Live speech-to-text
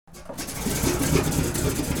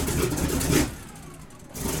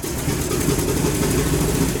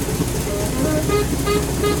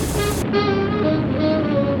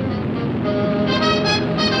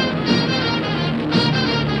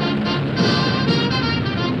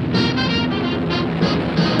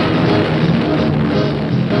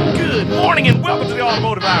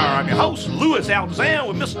Automotive Hour. I'm your host, Louis Altazan,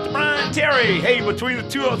 with Mr. Brian Terry. Hey, between the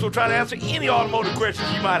two of us, we'll try to answer any automotive questions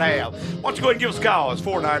you might have. Why don't you go ahead and give us a call? It's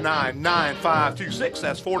 499-9526.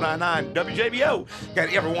 That's 499-WJBO.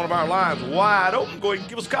 Got every one of our lines wide open. Go ahead and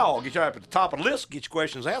give us a call. Get you up at the top of the list. Get your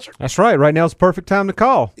questions answered. That's right. Right now is the perfect time to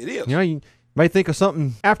call. It is. You know, you may think of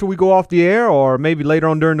something after we go off the air or maybe later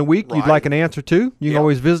on during the week you'd like an answer to. You can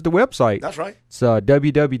always visit the website. That's right. It's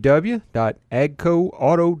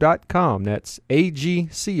www.agcoauto.com. That's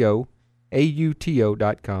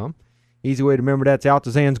AGCOAUTO.com. Easy way to remember that's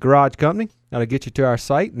Altazan's Garage Company. That'll get you to our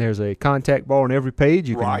site, and there's a contact bar on every page.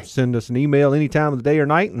 You can send us an email any time of the day or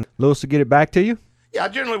night, and Louis will get it back to you. Yeah,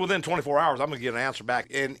 generally within 24 hours, I'm going to get an answer back.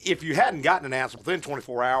 And if you hadn't gotten an answer within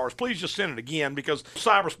 24 hours, please just send it again, because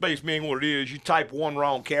cyberspace being what it is, you type one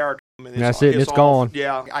wrong character. And that's it, it's gone.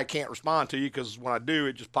 Yeah, I can't respond to you because when I do,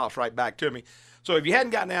 it just pops right back to me. So if you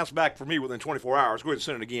hadn't gotten an answer back from me within 24 hours, go ahead and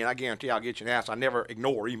send it again. I guarantee I'll get you an answer. I never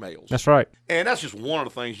ignore emails. That's right. And that's just one of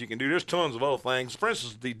the things you can do. There's tons of other things. For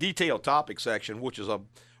instance, the detailed topic section, which is a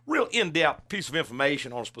real in-depth piece of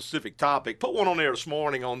information on a specific topic. Put one on there this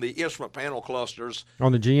morning on the instrument panel clusters.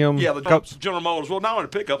 On the GM pickups? General Motors. Well, not only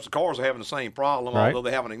the pickups, the cars are having the same problem, although they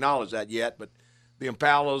haven't acknowledged that yet. But the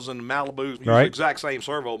Impalas and the Malibus use the exact same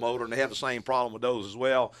servo motor, and they have the same problem with those as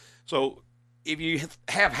well. So if you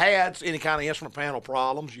have had any kind of instrument panel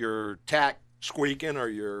problems, your tack squeaking or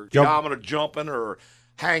your geometer jumping or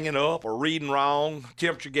hanging up or reading wrong,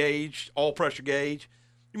 temperature gauge, oil pressure gauge,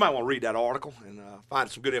 you might want to read that article and find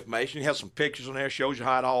some good information. It has some pictures in there, shows you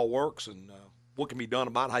how it all works and what can be done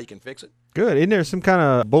about it, how you can fix it. Good. Isn't there some kind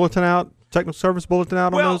of bulletin out, technical service bulletin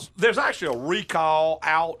out on those? Well, there's actually a recall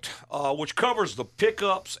out which covers the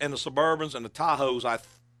pickups and the Suburbans and the Tahoes.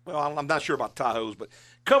 I'm not sure about Tahoes, but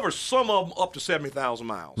covers some of them up to 70,000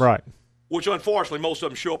 miles. Right. Which, unfortunately, most of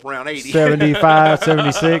them show up around 80. 75,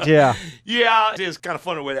 76, yeah. Yeah, it is kind of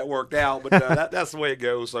funny the way that worked out, but that's the way it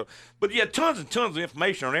goes. So, but, yeah, tons and tons of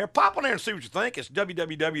information on there. Pop on there and see what you think. It's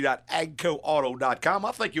www.agcoauto.com.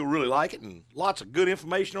 I think you'll really like it, and lots of good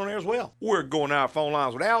information on there as well. We're going to our phone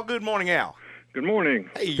lines with Al. Good morning, Al. Good morning.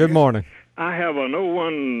 Hey, good morning. I have an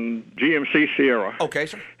 01 GMC Sierra. Okay,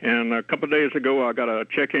 sir. And a couple of days ago, I got a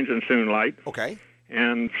check engine soon light. Okay.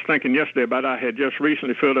 And was thinking yesterday about it. I had just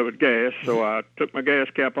recently filled up with gas, so I took my gas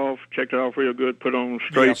cap off, checked it off real good, put it on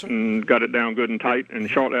straight, and got it down good and tight, and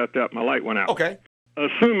shortly after that, my light went out. Okay.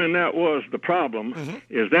 Assuming that was the problem,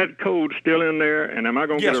 is that code still in there, and am I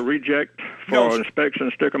going to get a reject for inspection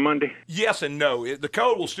sticker Monday? Yes and no. The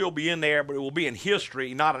code will still be in there, but it will be in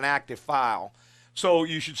history, not an active file. So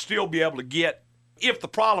you should still be able to get, if the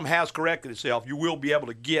problem has corrected itself, you will be able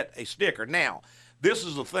to get a sticker. Now, this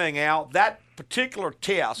is the thing, Al. That particular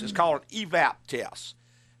test is called an evap test.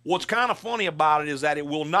 What's kind of funny about it is that it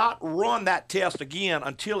will not run that test again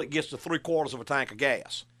until it gets to 3/4 of a tank of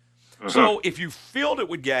gas. So if you filled it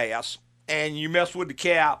with gas and you messed with the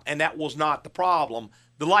cap and that was not the problem,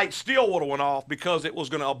 the light still would have went off because it was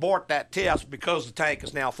going to abort that test because the tank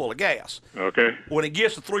is now full of gas. Okay. When it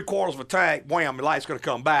gets to 3/4 of a tank, wham, the light's going to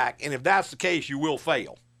come back. And if that's the case, you will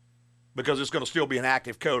fail because it's going to still be an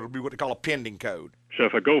active code. It'll be what they call a pending code. So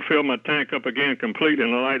if I go fill my tank up again completely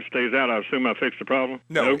and the light stays out, I assume I fixed the problem?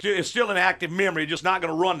 No, it's still an active memory. It's just not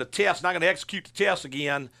going to run the test, not going to execute the test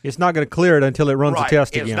again. It's not going to clear it until it runs the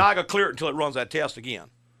test again. It's not going to clear it until it runs that test again.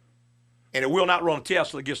 And it will not run a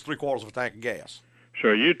test until it gets 3/4 of a tank of gas. So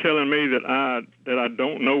are you telling me that I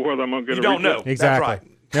don't know whether I'm going to get a reject? You don't know. Exactly. That's right.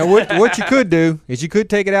 Now, what you could do is you could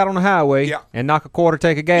take it out on the highway and knock a quarter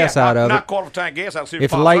tank of gas out of it. Knock a quarter tank of gas out, see if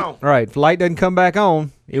it pops on. Right. If the light doesn't come back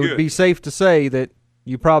on, it would be safe to say that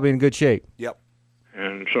you're probably in good shape. Yep.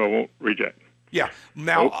 And so I won't reject. Yeah.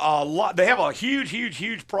 Now, they have a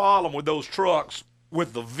huge problem with those trucks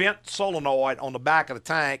with the vent solenoid on the back of the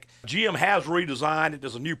tank. GM has redesigned it.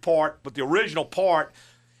 There's a new part, but the original part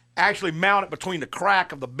actually mounted between the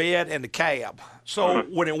crack of the bed and the cab. So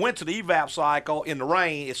when it went to the evap cycle in the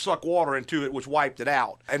rain, it sucked water into it, which wiped it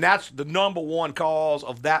out. And that's the number one cause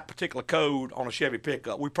of that particular code on a Chevy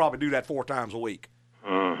pickup. We probably do that 4 times a week.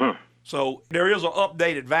 So there is an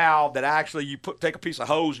updated valve that actually you take a piece of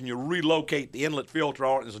hose and you relocate the inlet filter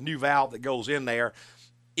on it. There's a new valve that goes in there.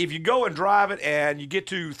 If you go and drive it and you get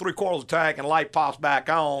to 3/4 of the tank and the light pops back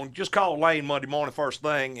on, just call Lane Monday morning first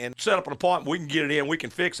thing and set up an appointment. We can get it in. We can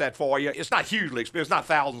fix that for you. It's not hugely expensive. It's not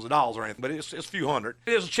thousands of dollars or anything, but it's a few hundred.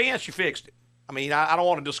 There's a chance you fixed it. I mean, I don't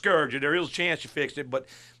want to discourage you. There is a chance you fixed it, but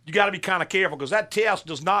you got to be kind of careful because that test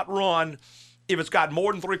does not run if it's got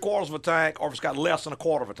more than 3/4 of a tank or if it's got less than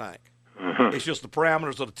 1/4 of a tank. It's just the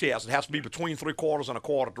parameters of the test. It has to be between 3/4 and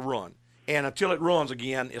 1/4 to run. And until it runs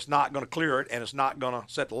again, it's not going to clear it, and it's not going to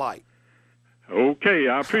set the light. Okay,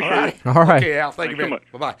 I appreciate it. All right. Okay, Al, thank you very so much.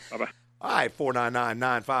 Bye-bye. Bye-bye. All right,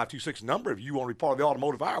 499-9526 number. If you want to be part of the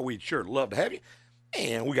Automotive Hour, we'd sure love to have you.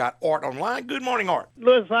 And we got Art online. Good morning, Art.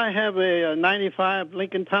 Louis, I have a 95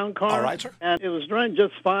 Lincoln Town Car. All right, sir. And it was running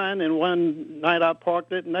just fine, and one night I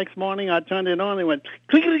parked it. Next morning I turned it on, and it went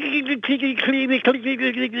click, click, click, click,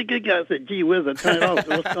 click, click, click. I said, gee whiz, I turned it off.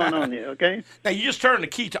 So what's going on here, okay? Now, you just turned the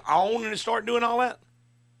key to on and it started doing all that?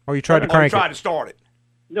 Or you tried to Or you crank tried it? to start it?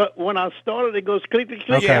 No, when I started, it goes click, click,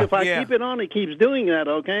 click. Okay. If I keep it on, it keeps doing that,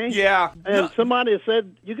 okay? Yeah. And somebody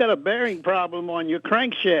said, you got a bearing problem on your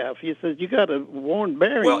crankshaft. He says, you got a worn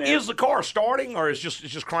bearing Well, there. is the car starting or it's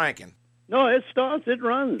just cranking? No, it starts, it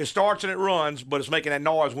runs. It starts and it runs, but it's making that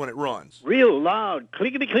noise when it runs. Real loud.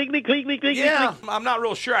 Clickety, clickety, clickety, clickety. Yeah, I'm not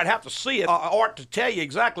real sure. I'd have to see it, Art, to tell you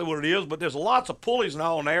exactly what it is, but there's lots of pulleys and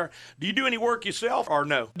all in there. Do you do any work yourself or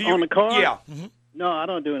no? Do you, On the car? Yeah. Mm-hmm. No, I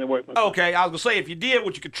don't do any work myself. Okay, I was going to say, if you did,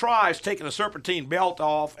 what you could try is taking the serpentine belt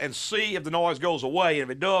off and see if the noise goes away.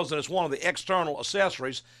 And if it does, then it's one of the external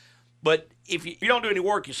accessories. But if you don't do any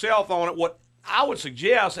work yourself on it, what I would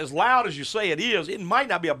suggest, as loud as you say it is, it might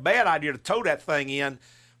not be a bad idea to tow that thing in.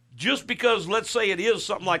 Just because, let's say it is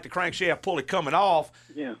something like the crankshaft pulley coming off,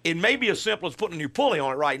 it may be as simple as putting a new pulley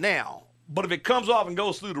on it right now. But if it comes off and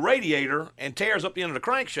goes through the radiator and tears up the end of the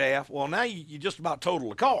crankshaft, well, now you just about total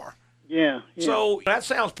the car. Yeah. So that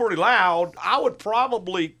sounds pretty loud. I would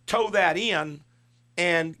probably tow that in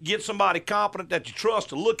and get somebody competent that you trust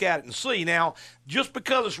to look at it and see. Now, just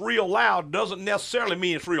because it's real loud doesn't necessarily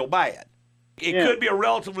mean it's real bad. It could be a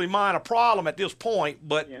relatively minor problem at this point,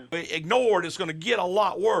 but ignored, it's going to get a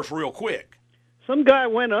lot worse real quick. Some guy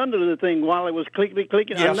went under the thing while it was clickety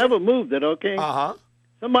clicking. Yes, I never moved it, okay? Uh-huh.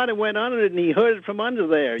 Somebody went under it, and he heard it from under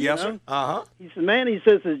there, you know? Sir. Uh-huh. He said, man, he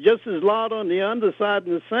says it's just as loud on the underside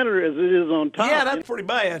and the center as it is on top. Yeah, that's pretty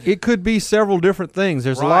bad. It could be several different things.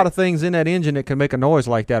 There's a lot of things in that engine that can make a noise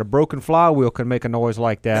like that. A broken flywheel can make a noise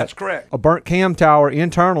like that. That's correct. A burnt cam tower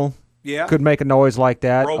internal could make a noise like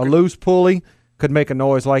that. Broken. A loose pulley could make a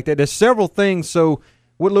noise like that. There's several things. So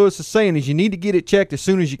what Lewis is saying is you need to get it checked as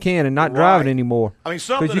soon as you can and not drive it anymore. I mean,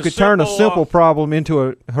 something because you could simple, turn a simple problem into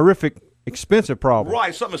a horrific expensive problem.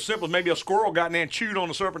 Right, something as simple as maybe a squirrel got in there and chewed on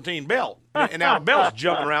the serpentine belt, and now the belt's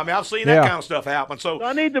jumping around me. I've seen that kind of stuff happen. So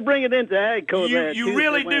I need to bring it into ag code. You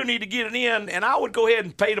really do need to get it in, and I would go ahead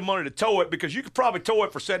and pay the money to tow it because you could probably tow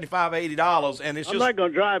it for $75, $80, and it's just. I'm not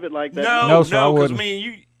going to drive it like that. No, because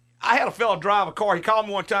I had a fella drive a car. He called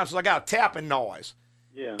me one time and said I got a tapping noise.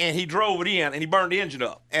 Yeah. And he drove it in, and he burned the engine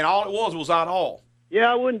up, and all it was out of oil. Yeah,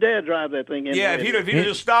 I wouldn't dare drive that thing in. Yeah, if he'd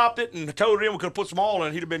just stopped it and towed it in, we could have put some oil in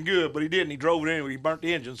it, he'd have been good, but he didn't. He drove it in, he burnt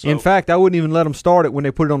the engine. So. In fact, I wouldn't even let them start it when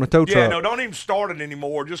they put it on the tow truck. Yeah, no, don't even start it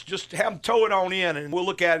anymore. Just have them tow it on in, and we'll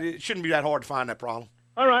look at it. It shouldn't be that hard to find that problem.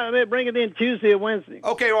 All right, I may bring it in Tuesday or Wednesday.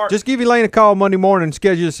 Okay, Art. Just give Elaine a call Monday morning and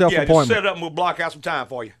schedule yourself an appointment. Just set it up and we'll block out some time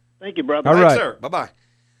for you. Thank you, brother. All right. Thanks, sir. Bye-bye.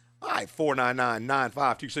 All right,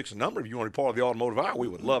 499-9526 the number. If you want to be part of the Automotive Hour, we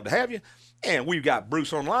would love to have you. And we've got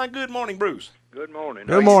Bruce online. Good morning, Bruce. Good morning.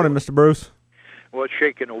 Good morning, Mr. Bruce. What's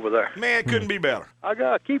shaking over there? Man, couldn't be better.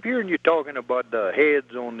 I keep hearing you talking about the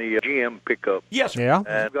heads on the GM pickup. Yes, sir. Yeah. And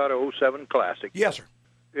I've got a 07 Classic. Yes, sir.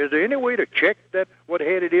 Is there any way to check that what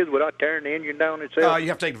head it is without tearing the engine down itself? You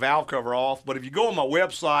have to take the valve cover off, but if you go on my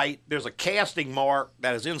website, there's a casting mark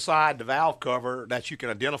that is inside the valve cover that you can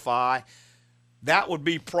identify. That would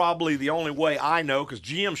be probably the only way I know, because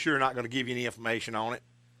GM's sure not going to give you any information on it.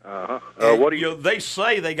 What do you? They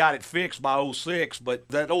say they got it fixed by 06, but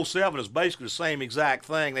that 07 is basically the same exact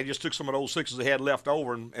thing. They just took some of the 06s they had left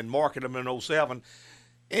over and marketed them in 07.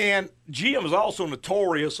 And GM is also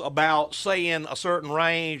notorious about saying a certain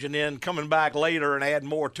range and then coming back later and adding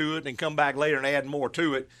more to it, and come back later and adding more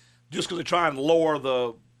to it, just because they're trying to lower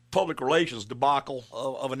the public relations debacle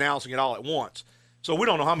of announcing it all at once. So we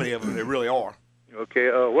don't know how many of them there really are. Okay,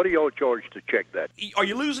 what do y'all charge to check that? Are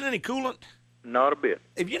you losing any coolant? Not a bit.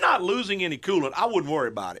 If you're not losing any coolant, I wouldn't worry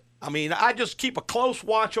about it. I mean, I just keep a close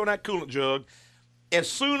watch on that coolant jug. As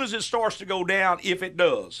soon as it starts to go down, if it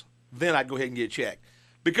does, then I'd go ahead and get it checked.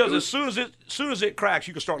 Because as soon as it cracks,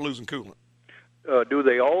 you can start losing coolant. Do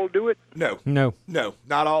they all do it? No,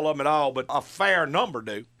 not all of them at all, but a fair number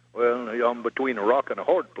do. Well, I'm between a rock and a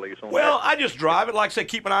hard place on Well, that. I just drive it. Like I said,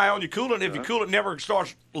 keep an eye on your coolant. If your coolant never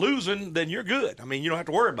starts losing, then you're good. I mean, you don't have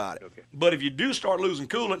to worry about it. Okay. But if you do start losing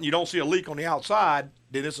coolant and you don't see a leak on the outside,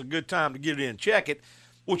 then it's a good time to get it in and check it.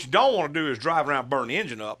 What you don't want to do is drive around and burn the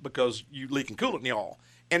engine up because you're leaking coolant in the oil.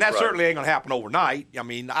 And that certainly ain't going to happen overnight. I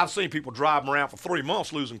mean, I've seen people driving around for 3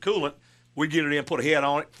 months losing coolant. We get it in, put a head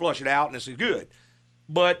on it, flush it out, and it's good.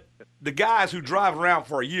 But the guys who drive around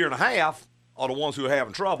for a year and a half, are the ones who are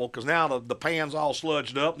having trouble because now the pan's all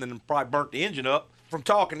sludged up and then probably burnt the engine up. From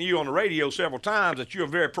talking to you on the radio several times that you're a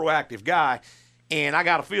very proactive guy, and I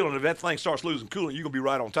got a feeling if that thing starts losing coolant, you're going to be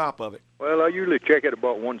right on top of it. Well, I usually check it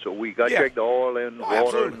about once a week. I check the oil and water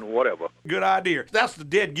absolutely. and whatever. Good idea. That's the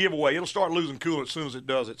dead giveaway. It'll start losing coolant as soon as it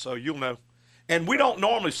does it, so you'll know. And we don't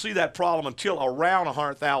normally see that problem until around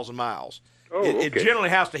 100,000 miles. It generally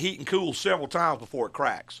has to heat and cool several times before it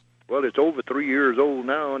cracks. Well, it's over 3 years old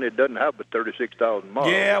now, and it doesn't have but 36,000 miles.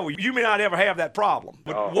 Yeah, well, you may not ever have that problem.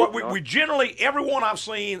 But what we generally, every one I've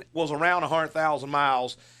seen was around 100,000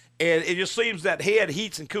 miles, and it just seems that head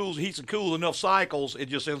heats and cools enough cycles, it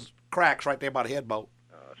just cracks right there by the head bolt.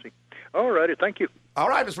 See. All righty, thank you. All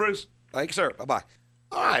right, Mr. Bruce. Thank you, sir. Bye-bye.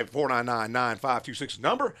 All right, 499-9526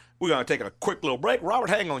 number. We're going to take a quick little break. Robert,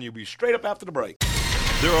 hang on. You'll be straight up after the break.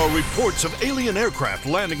 There are reports of alien aircraft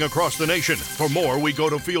landing across the nation. For more, we go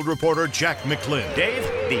to field reporter Jack McClin. Dave,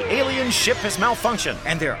 the alien ship has malfunctioned,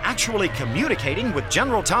 and they're actually communicating with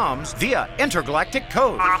General Tom's via intergalactic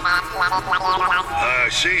code. I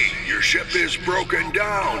see. Your ship is broken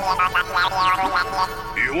down.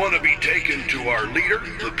 You want to be taken to our leader,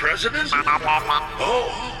 the president?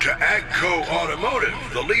 Oh, to AGCO Automotive,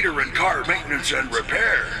 the leader in car maintenance and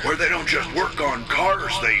repair, where they don't just work on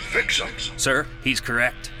cars, they fix them. Sir, he's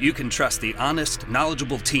correct. You can trust the honest,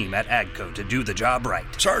 knowledgeable team at AGCO to do the job right.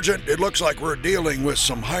 Sergeant, it looks like we're dealing with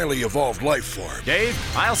some highly evolved life forms. Dave,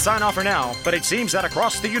 I'll sign off for now, but it seems that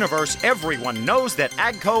across the universe, everyone knows that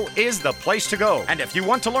AGCO is the place to go. And if you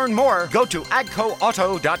want to learn more, go to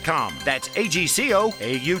agcoauto.com. That's AGCOAUTO.com.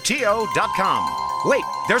 Wait,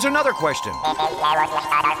 there's another question.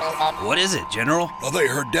 What is it, General? Well, they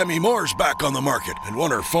heard Demi Moore's back on the market and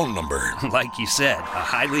want her phone number. Like you said, a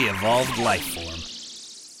highly evolved life form.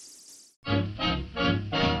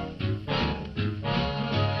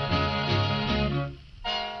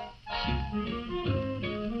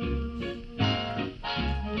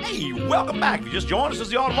 Hey, welcome back. If you just joined us, this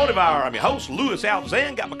is the Automotive Hour. I'm your host, Louis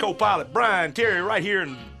Altazan. Got my co-pilot, Brian Terry, right here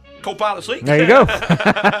in co-pilot seat. There you go.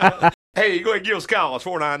 Hey, go ahead and give us a call. It's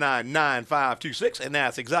 499-9526, and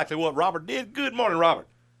that's exactly what Robert did. Good morning, Robert.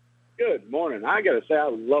 Good morning. I got to say, I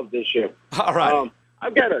love this ship. All right.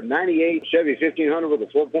 I've got a 98 Chevy 1500 with a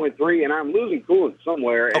 4.3, and I'm losing coolant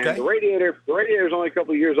somewhere. And the radiator's only a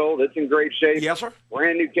couple of years old. It's in great shape. Yes, sir.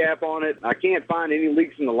 Brand new cap on it. I can't find any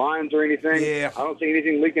leaks in the lines or anything. Yeah. I don't see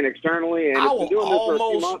anything leaking externally, and it's been doing this for a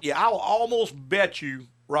few months. Yeah, I will almost bet you,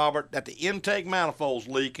 Robert, that the intake manifold's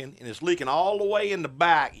leaking, and it's leaking all the way in the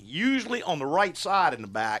back, usually on the right side in the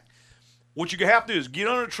back. What you have to do is get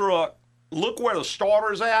under the truck, look where the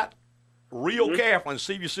starter's at, real careful, and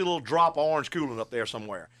see if you see a little drop of orange coolant up there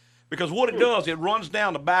somewhere. Because what it does, it runs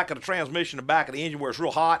down the back of the transmission, the back of the engine where it's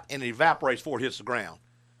real hot, and it evaporates before it hits the ground.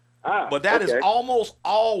 But that is almost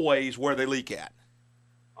always where they leak at.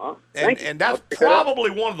 And that's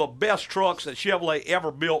probably one of the best trucks that Chevrolet ever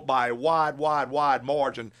built by a wide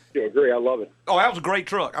margin. I agree. I love it. Oh, that was a great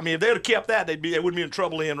truck. I mean, if they'd have kept that, they wouldn't be in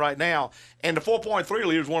trouble right now. And the 4.3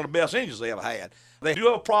 liter is one of the best engines they ever had. They do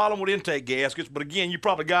have a problem with intake gaskets, but again, you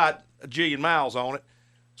probably got a jillion miles on it.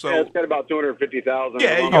 So yeah, it's got about 250,000.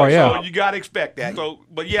 So you got to expect that. So,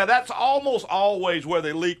 but yeah, that's almost always where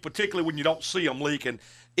they leak, particularly when you don't see them leaking.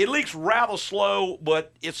 It leaks rather slow,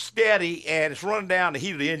 but it's steady, and it's running down. The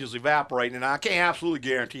heat of the engine's evaporating, and I can't absolutely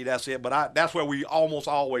guarantee that's it, but that's where we almost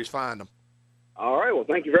always find them. All right. Well,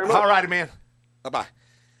 thank you very much. All righty, man. Bye-bye.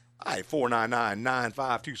 All right,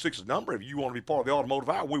 499-9526 is the number. If you want to be part of the Automotive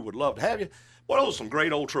Hour, we would love to have you. Well, those are some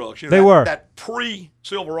great old trucks. They were. That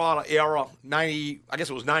pre-Silverado era, 90, I guess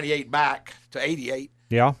it was 98 back to 88.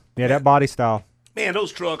 Yeah, that body style. Man,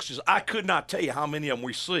 those trucks, I could not tell you how many of them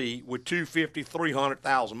we see with 250,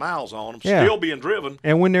 300,000 miles on them, still being driven.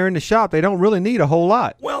 And when they're in the shop, they don't really need a whole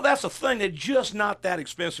lot. Well, that's the thing. They're just not that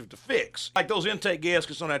expensive to fix. Like those intake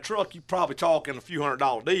gaskets on that truck, you're probably talking a few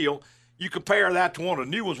 $100 deal. You compare that to one of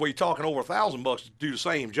the new ones where you're talking over $1,000 to do the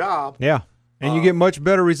same job. Yeah. And you get much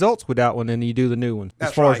better results with that one than you do the new one.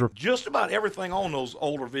 That's right. Just about everything on those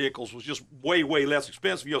older vehicles was just way less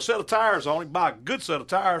expensive. You'll set of tires on it, buy a good set of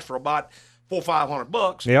tires for about $400 or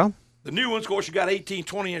 $500. Yeah. The new ones, of course, you got 18,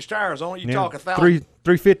 20-inch tires on it. You talk $1,000.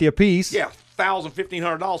 $350 a piece. Yeah, $1,000,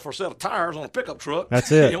 $1,500 for a set of tires on a pickup truck.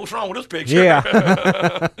 That's it. You know, what's wrong with this picture?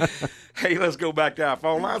 Yeah. Hey, let's go back to our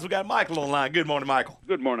phone lines. We got Michael on the line. Good morning, Michael.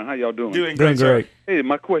 Good morning. How y'all doing? Doing great, sir. Hey,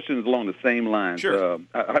 my question is along the same lines. Sure.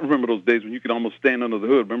 I remember those days when you could almost stand under the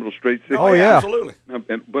hood. Remember those straight six? Oh, yeah. Absolutely.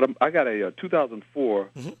 But I got a 2004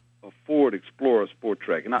 a Ford Explorer Sport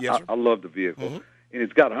Track, and I love the vehicle. Mm-hmm. And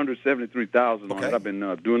it's got 173,000 on it. I've been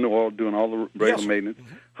doing all the regular maintenance.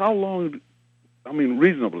 How long? I mean,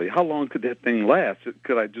 reasonably, how long could that thing last?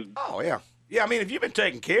 Could I just? Oh yeah. Yeah, I mean, if you've been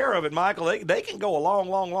taking care of it, Michael, they can go a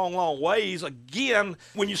long ways. Again,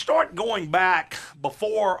 when you start going back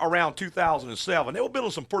before around 2007, they were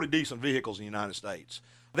building some pretty decent vehicles in the United States.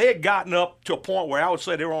 They had gotten up to a point where I would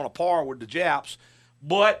say they were on a par with the Japs,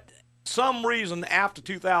 but some reason after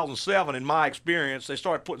 2007, in my experience, they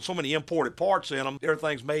started putting so many imported parts in them.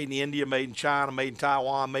 Everything's made in India, made in China, made in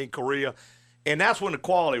Taiwan, made in Korea, and that's when the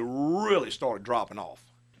quality really started dropping off.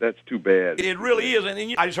 That's too bad. It really is.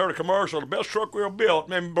 And I just heard a commercial, the best truck we ever built.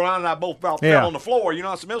 Maybe Brian and I both about fell on the floor. You know,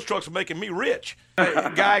 I said, those trucks are making me rich.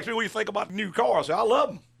 Guy asked me, what do you think about the new car? I said, I love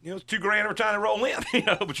them. You know, it's $2,000 every time they roll in. You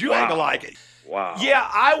know, but you ain't gonna like it. Wow.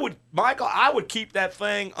 Yeah, Michael, I would keep that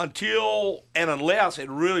thing until and unless it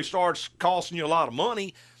really starts costing you a lot of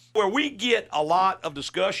money. Where we get a lot of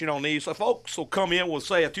discussion on these, so folks will come in with,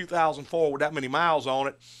 say, a 2004 with that many miles on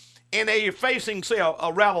it, and they're facing, say,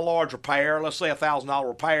 a rather large repair, let's say a $1,000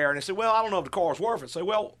 repair, and they say, well, I don't know if the car's worth it. Say,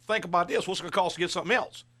 well, think about this. What's it going to cost to get something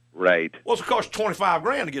else? Right. What's it cost you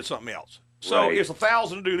 $25,000 to get something else? So right. It's $1,000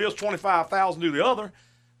 to do this, $25,000 to do the other.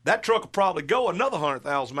 That truck will probably go another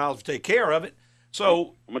 100,000 miles if you take care of it.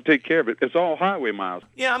 So I'm going to take care of it. It's all highway miles.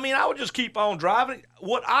 Yeah, I mean, I would just keep on driving.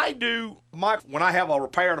 What I do, Mike, when I have a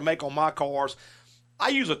repair to make on my cars, I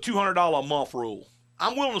use a $200 a month rule.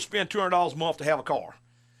 I'm willing to spend $200 a month to have a car.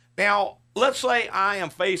 Now, let's say I am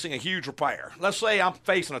facing a huge repair. Let's say I'm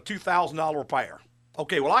facing a $2,000 repair.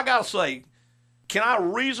 Okay, well, I got to say, can I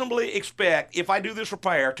reasonably expect, if I do this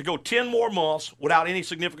repair, to go 10 more months without any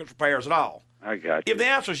significant repairs at all? I got you. If the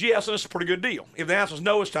answer is yes, then it's a pretty good deal. If the answer is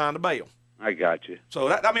no, it's time to bail. I got you. So,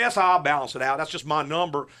 that's how I balance it out. That's just my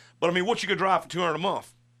number. But, I mean, what you could drive for $200 a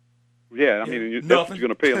month? Yeah, I mean, that's what you're going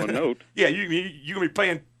to pay on a note. Yeah, you're going to be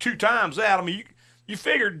paying 2 times that. I mean, you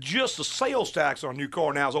figure just the sales tax on a new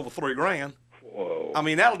car now is over $3,000. Whoa. I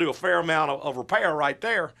mean, that'll do a fair amount of repair right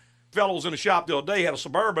there. Fellow was in the shop the other day, had a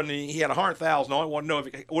Suburban, and he had 100,000 on it. Wanted to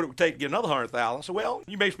know what it would take to get another 100,000. I said, well,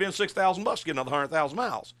 you may spend $6,000 to get another 100,000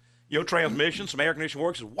 miles. You know, transmission, some air conditioning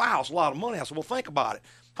work. He said, wow, it's a lot of money. I said, well, think about it.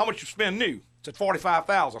 How much you spend new? He said, $45,000.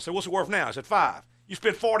 I said, what's it worth now? I said, $5,000. You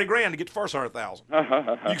spend $40,000 to get the first 100,000. You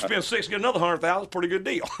can spend $6,000 to get another 100,000. Pretty good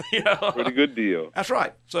deal. You know? Pretty good deal. That's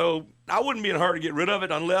right. So I wouldn't be in a hurry to get rid of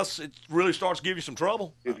it unless it really starts to give you some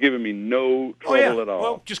trouble. It's giving me no trouble at all.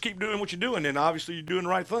 Well, just keep doing what you're doing, then obviously you're doing the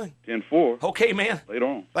right thing. 10-4. Okay, man. Later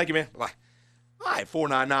on. Thank you, man. Bye. All right,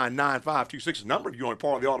 499-9526 is the number. If you want to be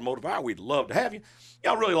part of the Automotive Hour, we'd love to have you.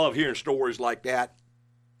 I really love hearing stories like that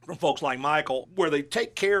from folks like Michael, where they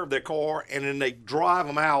take care of their car and then they drive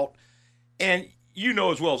them out. And you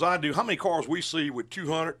know as well as I do how many cars we see with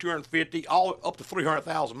 200, 250, all up to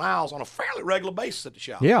 300,000 miles on a fairly regular basis at the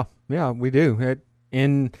shop. Yeah, we do.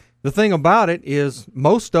 And the thing about it is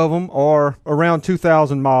most of them are around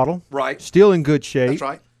 2000 model. Right. Still in good shape. That's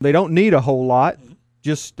right. They don't need a whole lot. Mm-hmm.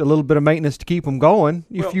 Just a little bit of maintenance to keep them going.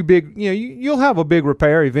 You'll have a big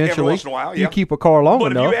repair eventually. Every once in a while, yeah. You keep a car long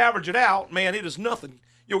enough. But if you average it out, man, it is nothing.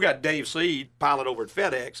 You've got Dave Seed, pilot over at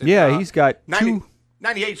FedEx. And, he's got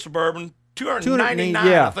 98 Suburban, 299,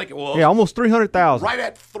 I think it was. Yeah, almost 300,000. Right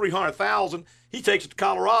at 300,000. He takes it to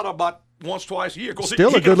Colorado about once, twice a year.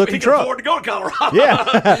 Still a good-looking truck. He can afford to go to Colorado.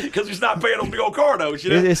 Yeah. Because he's not paying those big old car notes.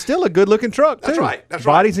 You know? It's still a good-looking truck, too. That's right.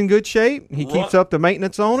 Body's in good shape. He keeps up the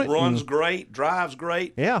maintenance on it. Runs great. Drives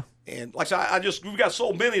great. Yeah. And like I said, we've got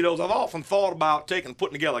so many of those. I've often thought about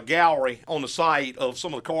putting together a gallery on the site of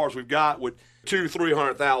some of the cars we've got with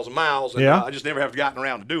 200,000-300,000 miles. And I just never have gotten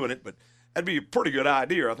around to doing it. But that'd be a pretty good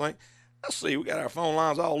idea, I think. Let's see. We got our phone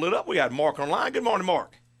lines all lit up. We got Mark on the line. Good morning,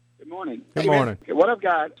 Mark. Good morning. Good morning. Okay, what I've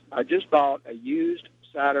got, I just bought a used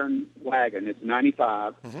Saturn wagon. It's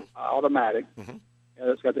 95, automatic. Mm-hmm.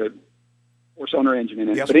 It's got the 4-cylinder engine in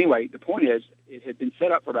it. Yes. But anyway, the point is, it had been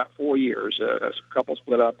set up for about 4 years. A couple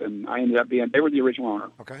split up, and I ended up they were the original owner.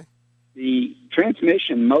 Okay. The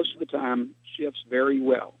transmission, most of the time, shifts very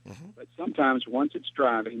well. Mm-hmm. But sometimes, once it's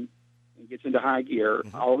driving and gets into high gear,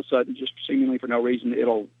 all of a sudden, just seemingly for no reason,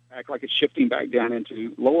 it'll act like it's shifting back down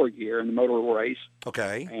into lower gear, and the motor will race.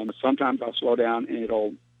 Okay. And sometimes I'll slow down, and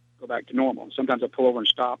it'll go back to normal. Sometimes I'll pull over and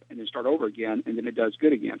stop and then start over again, and then it does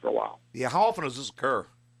good again for a while. Yeah, how often does this occur?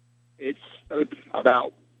 It's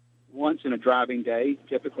about once in a driving day,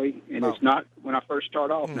 typically, and it's not when I first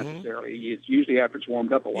start off necessarily. It's usually after it's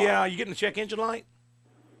warmed up a while. Yeah, you getting the check engine light?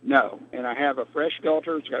 No, and I have a fresh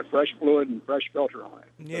filter. It's got fresh fluid and fresh filter on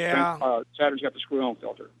it. Yeah. Saturn's got the screw-on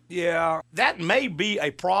filter. Yeah, that may be a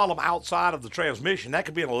problem outside of the transmission. That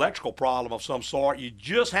could be an electrical problem of some sort. You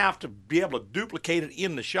just have to be able to duplicate it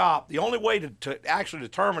in the shop. The only way to actually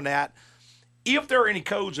determine that, if there are any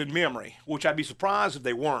codes in memory, which I'd be surprised if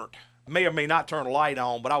they weren't, may or may not turn a light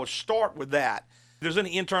on, but I would start with that. there's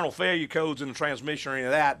any internal failure codes in the transmission or any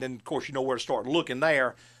of that, then, of course, you know where to start looking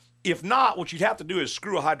there. If not, what you'd have to do is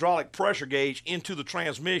screw a hydraulic pressure gauge into the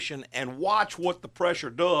transmission and watch what the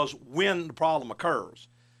pressure does when the problem occurs.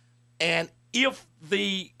 And if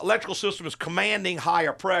the electrical system is commanding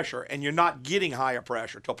higher pressure and you're not getting higher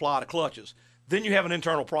pressure to apply the clutches, then you have an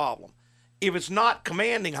internal problem. If it's not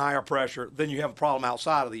commanding higher pressure, then you have a problem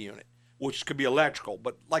outside of the unit, which could be electrical.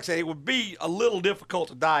 But like I say, it would be a little difficult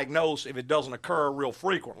to diagnose if it doesn't occur real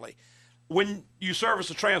frequently. When you service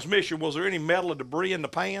the transmission, was there any metal or debris in the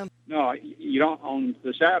pan? No, you don't. On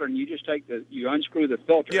the Saturn, you just you unscrew the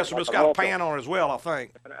filter. Yes, but it's got a pan on it as well, I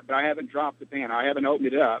think. But I haven't dropped the pan. I haven't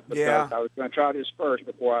opened it up. But yeah. I was going to try this first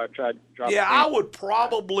before I tried to drop the pan. Yeah, I would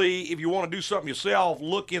probably, if you want to do something yourself,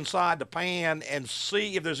 look inside the pan and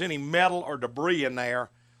see if there's any metal or debris in there.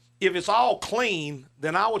 If it's all clean,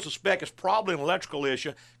 then I would suspect it's probably an electrical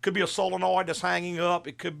issue. Could be a solenoid that's hanging up.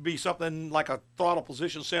 It could be something like a throttle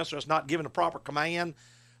position sensor that's not giving the proper command.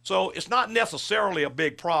 So it's not necessarily a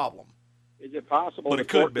big problem. Is it possible but the it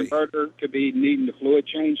could torque be. Converter could be needing the fluid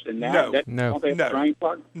changed? And No. Don't they have a drain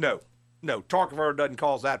plug? No. Torque converter doesn't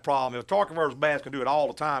cause that problem. If a torque converter is bad, it's going to do it all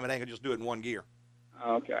the time. It ain't going to just do it in one gear.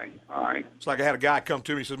 Okay. All right. It's like I had a guy come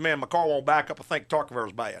to me and says, man, my car won't back up. I think torque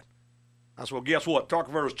converter's bad. I said, well, guess what? Torque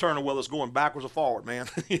converter's turning whether it's going backwards or forward, man.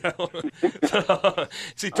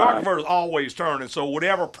 See, torque converter's always turning, so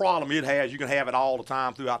whatever problem it has, you can have it all the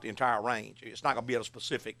time throughout the entire range. It's not going to be at a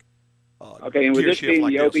specific okay, and with this being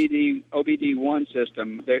like the OBD1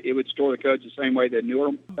 system, it would store the codes the same way that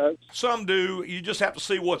newer does? Some do. You just have to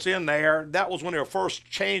see what's in there. That was when they were first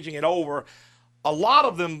changing it over. A lot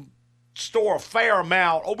of them store a fair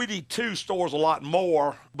amount. OBD2 stores a lot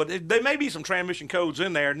more, but there may be some transmission codes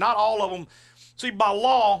in there. Not all of them. See, by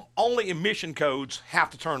law, only emission codes have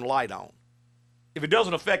to turn the light on. If it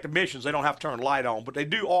doesn't affect emissions, they don't have to turn the light on, but they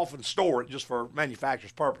do often store it just for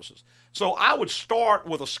manufacturer's purposes. So I would start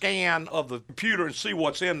with a scan of the computer and see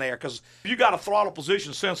what's in there, because if you got a throttle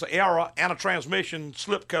position sensor error and a transmission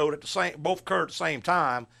slip code both occur at the same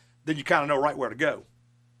time, then you kind of know right where to go.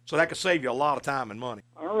 So that could save you a lot of time and money.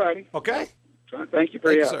 All righty. Okay? Thank you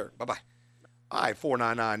for your help. Thank you, sir. Bye-bye. All right,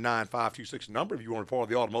 499-9526 number. If you want to report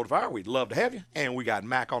the automotive hour, we'd love to have you. And we got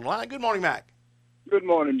Mac on the line. Good morning, Mac. Good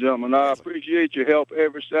morning, gentlemen. I appreciate your help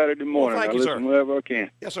every Saturday morning. Well, thank you, I listen whenever I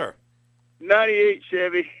can. Yes, sir. 98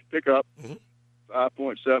 Chevy pickup,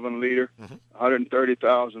 5.7 liter,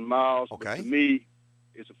 130,000 miles. Okay. But to me,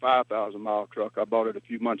 it's a 5,000-mile truck. I bought it a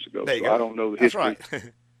few months ago, there you so go. I don't know the That's history.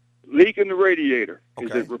 right. Leak in the radiator. Okay.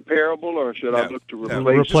 Is it repairable, or should I look to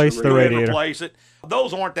replace the radiator? Replace it.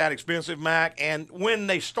 Those aren't that expensive, Mac. And when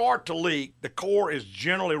they start to leak, the core is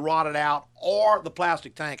generally rotted out or the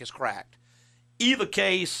plastic tank is cracked. Either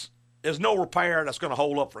case, there's no repair that's going to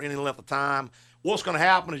hold up for any length of time. What's going to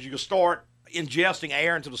happen is you can start ingesting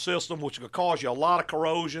air into the system, which will cause you a lot of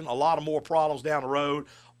corrosion, a lot of more problems down the road,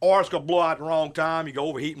 or it's going to blow out at the wrong time. You go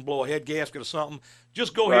overheat and blow a head gasket or something.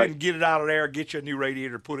 Just go ahead and get it out of there, get you a new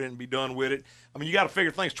radiator, put it in and be done with it. I mean, you got to figure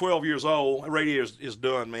things 12 years old. The radiator is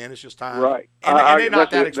done, man. It's just time. Right. And they're not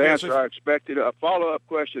that expensive. The answer I expected. A follow-up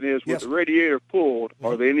question is, with Yes. the radiator pulled,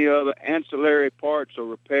 are there any other ancillary parts or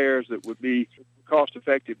repairs that would be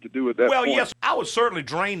cost-effective to do at that Well, point? yes, I would certainly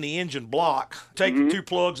drain the engine block, take the two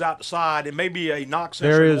plugs out the side, and maybe a knock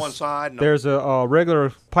sensor on one side. There's a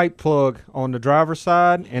regular pipe plug on the driver's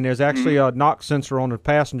side, and there's actually a knock sensor on the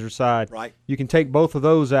passenger side. Right. You can take both of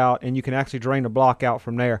those out, and you can actually drain the block out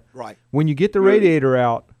from there. Right. When you get the radiator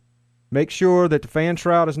out, make sure that the fan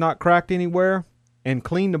shroud is not cracked anywhere, and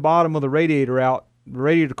clean the bottom of the radiator out, the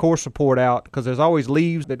radiator core support out, because there's always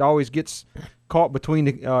leaves that always gets caught between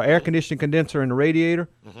the air conditioning condenser and the radiator.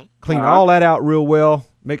 Clean all that out real well.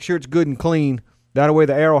 Make sure it's good and clean. That way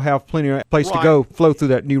the air will have plenty of place to go, flow through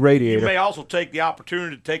that new radiator. You may also take the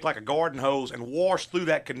opportunity to take like a garden hose and wash through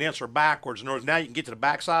that condenser backwards. In other words, now you can get to the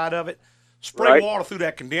backside of it. Spray water through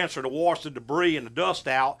that condenser to wash the debris and the dust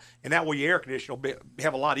out, and that way your air conditioner will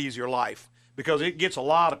have a lot easier life, because it gets a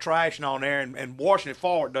lot of trash on there, and washing it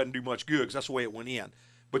forward doesn't do much good because that's the way it went in.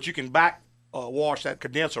 But you can wash that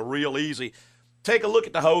condenser real easy. Take a look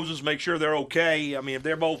at the hoses, make sure they're okay. I mean, if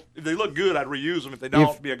they look good, I'd reuse them. If they don't,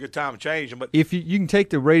 it'd be a good time to change them. But if you can take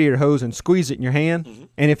the radiator hose and squeeze it in your hand,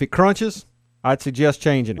 and if it crunches, I'd suggest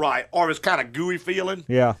changing it. Right, or if it's kind of gooey feeling.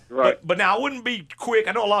 Yeah. Right. But now I wouldn't be quick.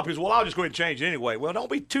 I know a lot of people say, well, I'll just go ahead and change it anyway. Well, don't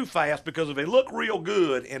be too fast, because if they look real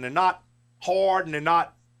good and they're not hard and they're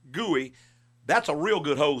not gooey, that's a real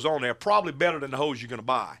good hose on there, probably better than the hose you're going to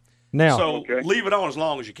buy. Now, so leave it on as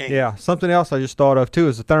long as you can. Yeah, something else I just thought of, too,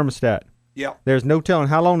 is the thermostat. Yeah. There's no telling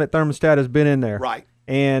how long that thermostat has been in there. Right.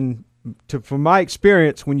 And from my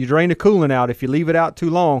experience, when you drain the coolant out, if you leave it out too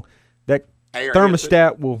long, that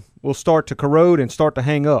thermostat will start to corrode and start to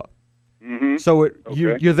hang up. Mm-hmm. So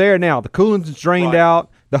you're there now. The coolant is drained out.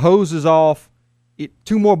 The hose is off.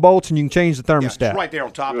 2 more bolts and you can change the thermostat. Yeah, it's right there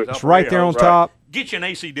on top. It's right there on top. Get you an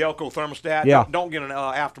AC Delco thermostat. Yeah. Don't get an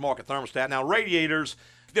aftermarket thermostat. Now, radiators,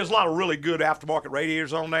 there's a lot of really good aftermarket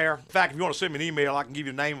radiators on there. In fact, if you want to send me an email, I can give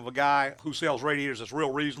you the name of a guy who sells radiators that's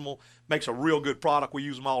real reasonable, makes a real good product. We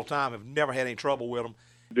use them all the time. Have never had any trouble with them.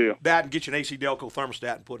 Deal. That and get you an AC Delco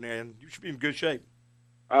thermostat and put in there, and you should be in good shape.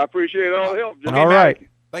 I appreciate all the help. Okay, all right.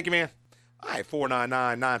 Thank you, man. All right,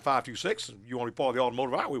 499-9526. You want to be part of the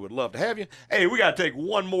Automotive Hour, we would love to have you. Hey, we got to take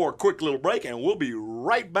one more quick little break, and we'll be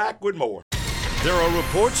right back with more. There are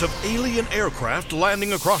reports of alien aircraft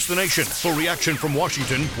landing across the nation. For reaction from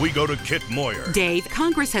Washington, we go to Kit Moyer. Dave,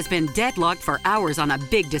 Congress has been deadlocked for hours on a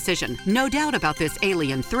big decision. No doubt about this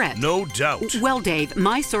alien threat. No doubt. Well, Dave,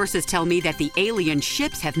 my sources tell me that the alien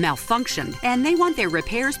ships have malfunctioned, and they want their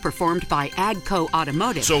repairs performed by AGCO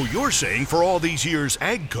Automotive. So you're saying for all these years,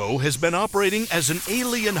 AGCO has been operating as an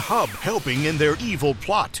alien hub, helping in their evil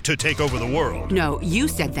plot to take over the world. No, you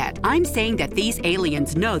said that. I'm saying that these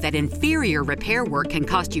aliens know that inferior repair work can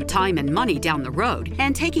cost you time and money down the road,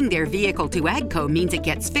 and taking their vehicle to AGCO means it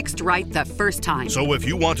gets fixed right the first time. So if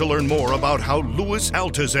you want to learn more about how Louis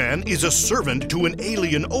Altazan is a servant to an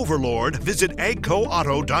alien overlord, visit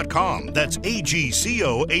agcoauto.com. That's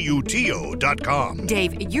AGCOAUTO.com.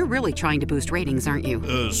 Dave, you're really trying to boost ratings, aren't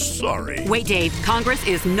you? Sorry. Wait, Dave, Congress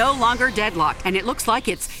is no longer deadlocked, and it looks like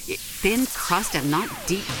it's thin crust and not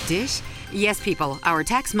deep dish. Yes, people, our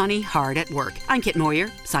tax money hard at work. I'm Kit Moyer,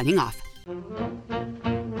 signing off.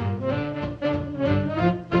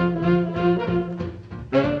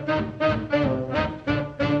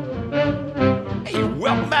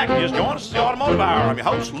 Welcome back. Just join us. It's the Automotive Hour. I'm your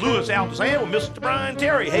host, Louis Altazan, with Mr. Brian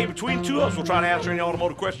Terry. Hey, between two of us, we'll try to answer any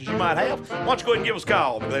automotive questions you might have. Why don't you go ahead and give us a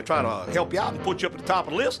call? They try to help you out and put you up at the top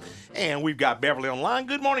of the list. And we've got Beverly on the line.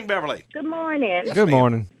 Good morning, Beverly. Good morning. Good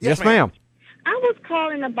morning. Yes, ma'am. I was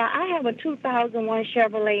calling about, I have a 2001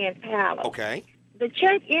 Chevrolet Impala. Okay. The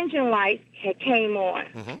check engine light had came on.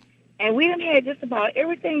 Mm-hmm. And we done had just about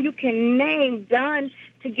everything you can name done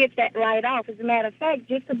to get that light off. As a matter of fact,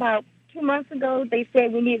 just about 2 months ago, they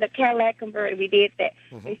said we needed a Cadillac converter. We did that.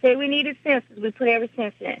 Mm-hmm. They said we needed sensors. We put every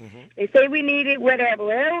sensor in. Mm-hmm. They said we needed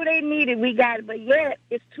whatever they needed, we got it. But yet,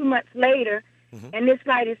 it's 2 months later, and this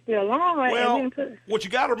light is still on. Well, and we what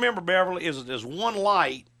you got to remember, Beverly, is that there's one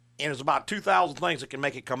light, and there's about 2,000 things that can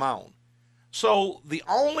make it come on. So the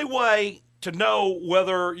only way to know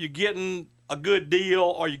whether you're getting a good deal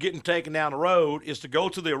or you're getting taken down the road is to go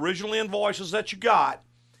to the original invoices that you got.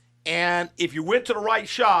 And if you went to the right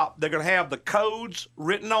shop, they're going to have the codes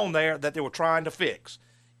written on there that they were trying to fix.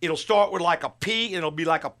 It'll start with like a P, and it'll be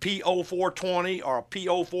like a P0420 or a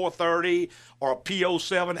P0430 or a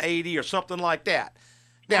P0780 or something like that.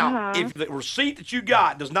 Now, if the receipt that you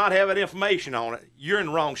got does not have that information on it, you're in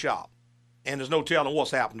the wrong shop. And there's no telling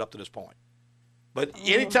what's happened up to this point. But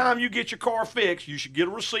anytime you get your car fixed, you should get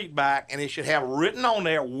a receipt back, and it should have written on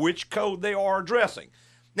there which code they are addressing.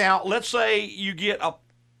 Now, let's say you get a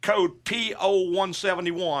code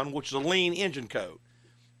P0171, which is a lean engine code.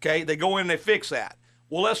 Okay, they go in and they fix that.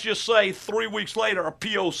 Well, let's just say 3 weeks later a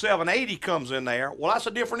P0780 comes in there. Well, that's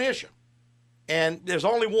a different issue. And there's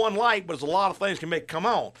only one light, but there's a lot of things can make it come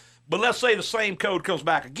on. But let's say the same code comes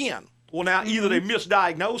back again. Well, now either they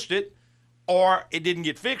misdiagnosed it, or it didn't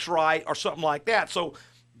get fixed right, or something like that. So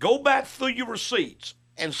go back through your receipts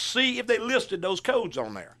and see if they listed those codes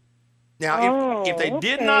on there. Now, if they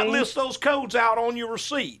did not list those codes out on your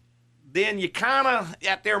receipt, then you're kind of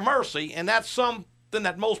at their mercy, and that's something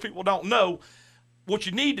that most people don't know. What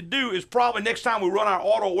you need to do is probably next time we run our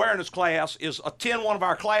auto awareness class is attend one of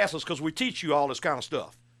our classes, because we teach you all this kind of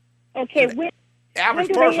stuff. Okay, average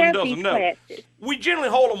person doesn't know. We generally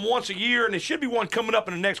hold them once a year, and there should be one coming up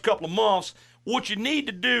in the next couple of months. What you need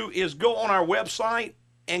to do is go on our website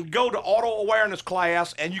and go to auto awareness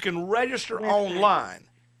class, and you can register online.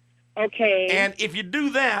 Okay. And if you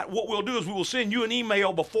do that, what we'll do is we will send you an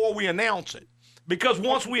email before we announce it. Because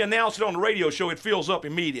once we announce it on the radio show, it fills up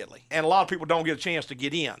immediately, and a lot of people don't get a chance to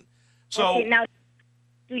get in. So, okay, now,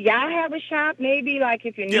 do y'all have a shop maybe, like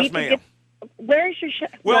if you need yes, ma'am. to get... Where's your shop?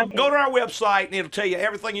 Well, go to our website, and it'll tell you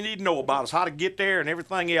everything you need to know about us, how to get there and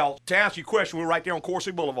everything else. To answer your question, we're right there on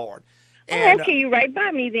Coursey Boulevard. And, okay, you're right by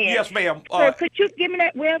me then. Yes, ma'am. So could you give me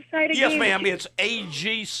that website again? Yes, ma'am. It's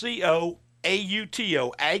AGCOAUTO,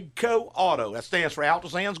 AGCO Auto. That stands for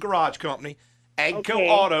Altazan's Garage Company,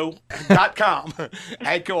 AGCOauto.com,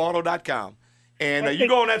 AGCOauto.com. And you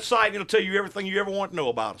go on that site, and it'll tell you everything you ever want to know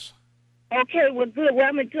about us. Okay, well, good. Well,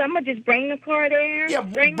 I'm gonna just bring the car there. Yeah,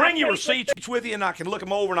 bring your receipts with you, and I can look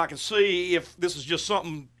them over, and I can see if this is just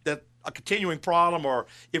something that a continuing problem, or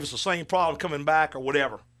if it's the same problem coming back, or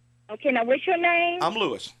whatever. Okay, now what's your name? I'm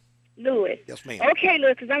Lewis. Lewis. Yes, ma'am. Okay,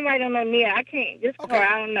 Lewis, because I'm right on the near. I can't. This car,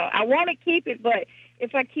 I don't know. I want to keep it, but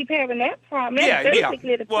if I keep having that problem, that's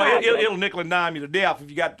basically the problem. Well, it'll nickel and dime you to death if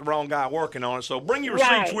you got the wrong guy working on it. So bring your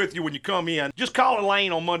receipts with you when you come in. Just call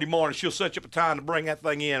Elaine on Monday morning. She'll set you up a time to bring that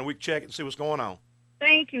thing in. We can check it and see what's going on.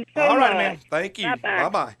 Thank you so much. All right, man. Thank you. Bye-bye.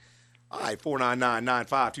 Bye-bye. All right,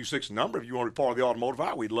 499-9526 number. If you want to be part of the Automotive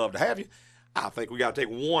Hour, we'd love to have you. I think we got to take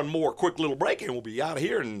one more quick little break, and we'll be out of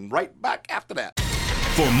here and right back after that.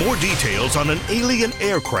 For more details on an alien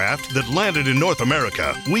aircraft that landed in North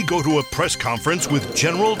America, we go to a press conference with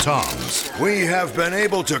General Toms. We have been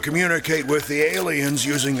able to communicate with the aliens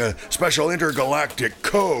using a special intergalactic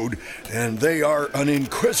code, and they are an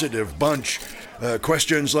inquisitive bunch.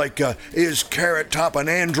 Questions like, is Carrot Top an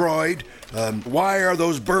android? Why are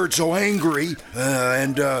those birds so angry?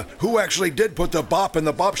 And who actually did put the bop in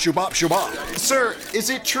the bop shoo bop shoo bop? Sir, is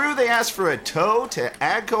it true they asked for a tow to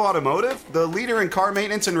AGCO Automotive, the leader in car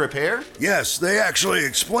maintenance and repair? Yes, they actually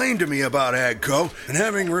explained to me about AGCO and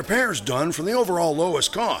having repairs done for the overall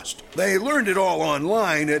lowest cost. They learned it all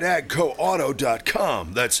online at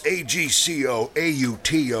agcoauto.com. That's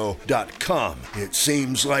AGCOAUTO.com. It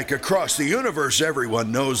seems like across the universe,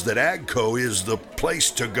 everyone knows that AGCO is the place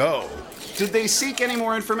to go. Did they seek any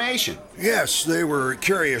more information? Yes, they were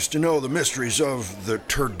curious to know the mysteries of the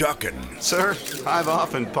turducken. Sir, I've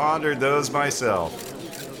often pondered those myself.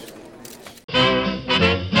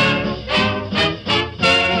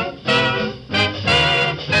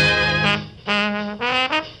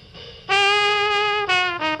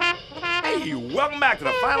 Welcome back to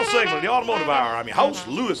the final segment of the Automotive Hour. I'm your host,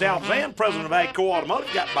 Louis Altazan, president of AGCO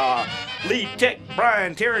Automotive. Got my lead tech,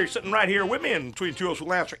 Brian Terry, sitting right here with me, and between the two of us,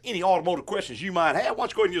 we'll answer any automotive questions you might have. Why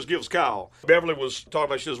don't you go ahead and just give us a call? Beverly was talking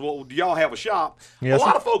about, she says, well, do y'all have a shop? Yes, a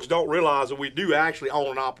lot of folks don't realize that we do actually own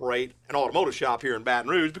and operate an automotive shop here in Baton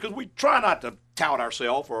Rouge, because we try not to tout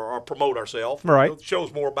ourselves or promote ourselves. Right. The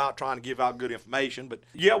show's more about trying to give out good information. But,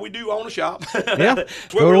 yeah, we do own a shop. Yeah.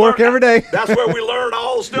 Go to work every day. That's where we learn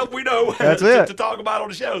all the stuff we know That's to talk about on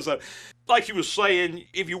the show. So, like she was saying,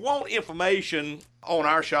 if you want information on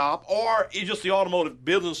our shop or just the automotive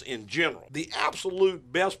business in general, the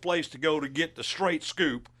absolute best place to go to get the straight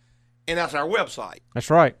scoop, and that's our website. That's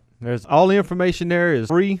right. There's all the information there is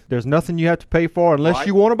free. There's nothing you have to pay for unless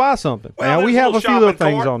you want to buy something. Well, now, we have a few little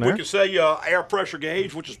things on there. We can sell you an air pressure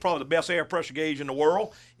gauge, which is probably the best air pressure gauge in the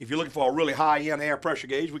world. If you're looking for a really high-end air pressure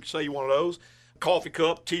gauge, we can sell you one of those. Coffee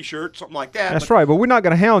cup, T-shirt, something like that. That's right, but we're not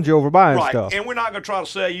going to hound you over buying stuff. And we're not going to try to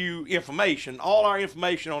sell you information. All our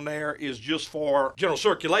information on there is just for general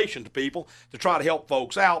circulation to people to try to help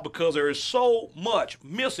folks out, because there is so much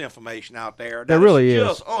misinformation out there. There really is.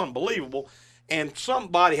 Just unbelievable. And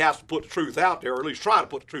somebody has to put the truth out there, or at least try to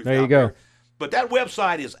put the truth out there. There you go. But that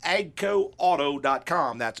website is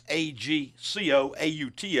agcoauto.com. That's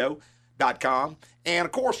AGCOAUTO.com. And,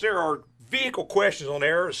 of course, there are vehicle questions on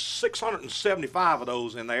there. There's 675 of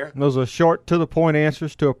those in there. Those are short, to-the-point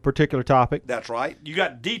answers to a particular topic. That's right. You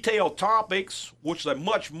got detailed topics, which is a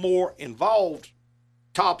much more involved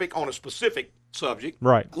topic on a specific subject.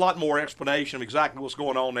 Right. A lot more explanation of exactly what's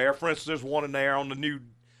going on there. For instance, there's one in there on the new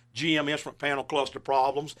GM instrument panel cluster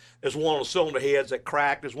problems. There's one on the cylinder heads that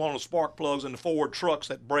crack. There's one on the spark plugs in the Ford trucks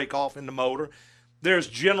that break off in the motor. There's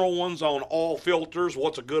general ones on oil filters.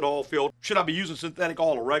 What's a good oil filter? Should I be using synthetic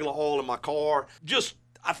oil or regular oil in my car?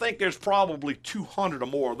 I think there's probably 200 or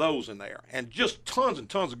more of those in there, and just tons and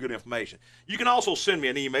tons of good information. You can also send me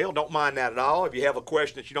an email. Don't mind that at all. If you have a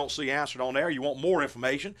question that you don't see answered on there, you want more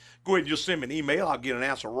information, go ahead and just send me an email. I'll get an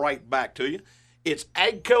answer right back to you. It's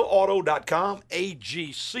agcoauto.com,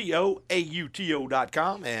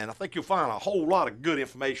 AGCOAUTO.com, and I think you'll find a whole lot of good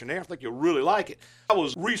information there. I think you'll really like it. I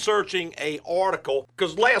was researching an article,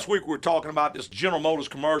 because last week we were talking about this General Motors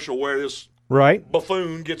commercial where this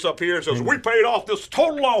buffoon gets up here and says, we paid off this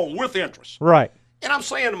total loan with interest. Right. And I'm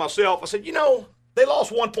saying to myself, I said, they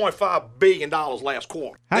lost $1.5 billion last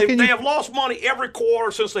quarter. They have lost money every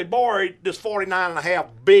quarter since they borrowed this $49.5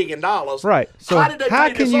 billion. Right. So how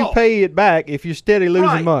can you pay it back if you're steady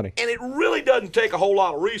losing money? And it really doesn't take a whole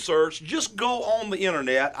lot of research. Just go on the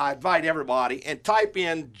internet, I invite everybody, and type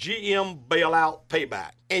in GM bailout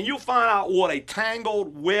payback. And you'll find out what a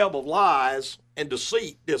tangled web of lies and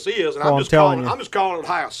deceit this is. And I'm just calling it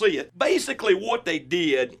how I see it. Basically what they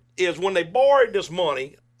did is when they borrowed this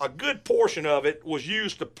money, a good portion of it was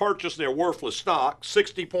used to purchase their worthless stock,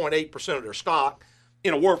 60.8% of their stock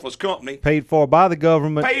in a worthless company. Paid for by the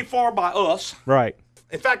government. Paid for by us. Right.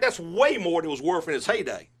 In fact, that's way more than it was worth in its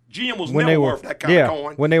heyday. GM was never worth that kind of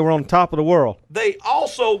coin. When they were on top of the world. They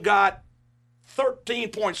also got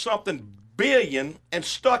 13-point-something billion and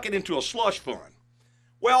stuck it into a slush fund.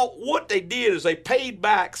 Well, what they did is they paid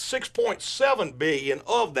back $6.7 billion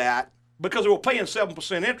of that because they were paying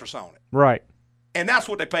 7% interest on it. Right. And that's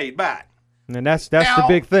what they paid back. And that's the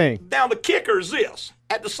big thing. Now, the kicker is this.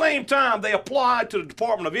 At the same time, they applied to the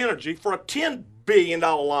Department of Energy for a $10 billion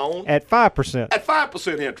loan. At 5%. At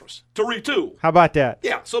 5% interest to retool. How about that?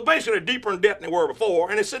 Yeah, so basically they're deeper in debt than they were before.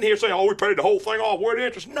 And they're sitting here saying, we paid the whole thing off. Where's the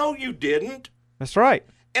interest? No, you didn't. That's right.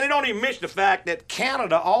 And they don't even mention the fact that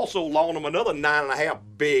Canada also loaned them another $9.5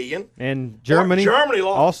 billion. And Germany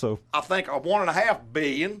lost, also. I think, $1.5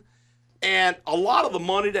 billion. And a lot of the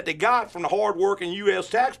money that they got from the hardworking U.S.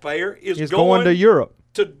 taxpayer is going to Europe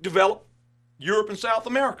to develop Europe and South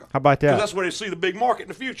America. How about that? Because that's where they see the big market in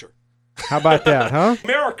the future. How about that, huh?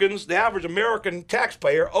 Americans, the average American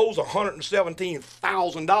taxpayer owes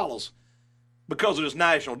 $117,000 because of this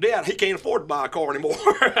national debt. He can't afford to buy a car anymore.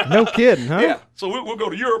 No kidding, huh? Yeah. So we'll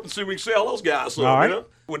go to Europe and see if we can sell those guys some, all right. You know?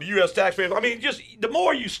 With the U.S. taxpayers. I mean, just the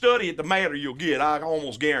more you study it, the madder you'll get. I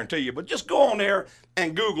almost guarantee you. But just go on there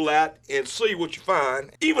and Google that and see what you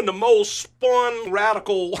find. Even the most spun,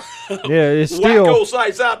 radical, wacko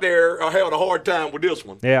sites out there are having a hard time with this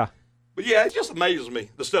one. Yeah. But yeah, it just amazes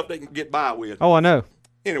me, the stuff they can get by with. Oh, I know.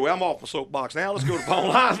 Anyway, I'm off my soapbox now. Let's go to the phone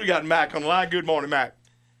lines. We got Mac on the line. Good morning, Mac.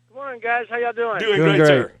 Good morning, guys. How y'all doing? Doing great,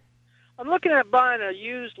 sir. I'm looking at buying a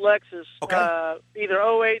used Lexus, either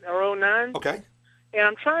 08 or 09. Okay. And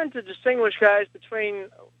I'm trying to distinguish, guys, between,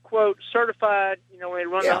 quote, certified, when they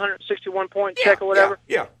run the 161-point check or whatever,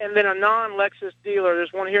 and then a non-Lexus dealer.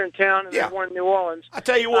 There's one here in town, and there's one in New Orleans. I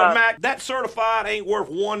tell you what, Mac, that certified ain't worth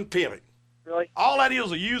one penny. Really? All that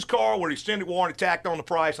is a used car with extended warranty tacked on the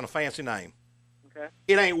price and a fancy name. Okay.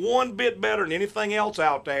 It ain't one bit better than anything else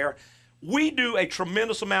out there. We do a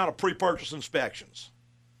tremendous amount of pre-purchase inspections.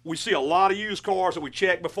 We see a lot of used cars that we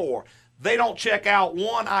checked before. They don't check out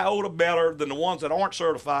one iota better than the ones that aren't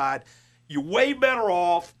certified. You're way better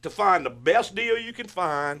off to find the best deal you can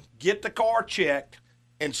find, get the car checked,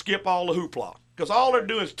 and skip all the hoopla. Because all they're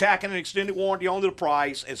doing is tacking an extended warranty onto the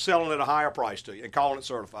price and selling it at a higher price to you and calling it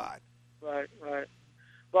certified. Right.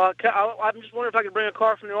 Well, I'm just wondering if I could bring a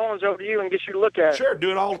car from New Orleans over to you and get you to look at it. Sure,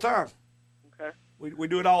 do it all the time. Okay. We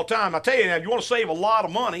do it all the time. I tell you, now, if you want to save a lot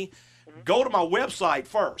of money, go to my website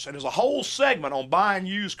first. And there's a whole segment on buying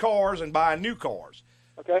used cars and buying new cars.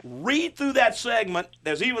 Okay. Read through that segment.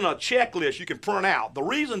 There's even a checklist you can print out. The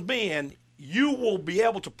reason being, you will be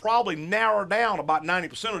able to probably narrow down about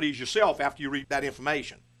 90% of these yourself after you read that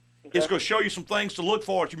information. Okay. It's going to show you some things to look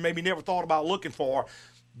for that you maybe never thought about looking for.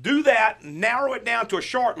 Do that, narrow it down to a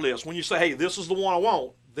short list. When you say, hey, this is the one I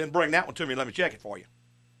want, then bring that one to me and let me check it for you.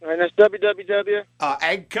 All right, that's www?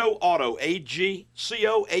 Agco Auto,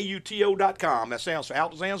 AGCOAUTO.com. That stands for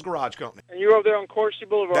Altazan's Garage Company. And you're over there on Coursey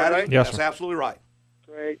Boulevard, right? Yes, that's absolutely right.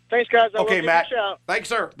 Great. Thanks, guys. Okay, Matt. Thanks,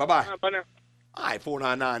 sir. Bye-bye. Bye now. All right,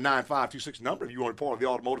 499-9526 number. If you want to be part of the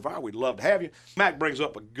automotive hour, we'd love to have you. Mac brings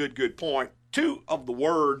up a good point. Two of the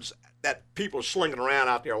words that people are slinging around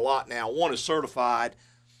out there a lot now, one is certified,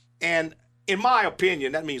 and in my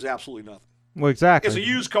opinion, that means absolutely nothing. Well, exactly. It's a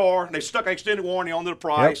used car, and they stuck an extended warranty onto the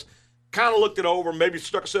price, kind of looked it over, maybe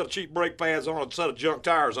stuck a set of cheap brake pads on it, a set of junk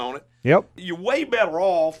tires on it. Yep. You're way better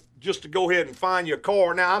off just to go ahead and find your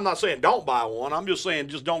car. Now, I'm not saying don't buy one. I'm just saying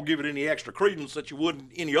just don't give it any extra credence that you would in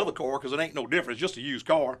any other car because it ain't no different. It's just a used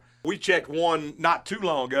car. We checked one not too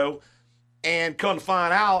long ago, and come to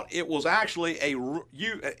find out it was actually an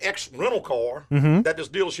ex-rental car that this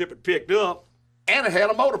dealership had picked up, and it had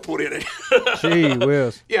a motor put in it. Gee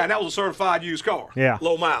whiz. Yeah, and that was a certified used car. Yeah.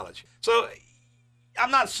 Low mileage. So I'm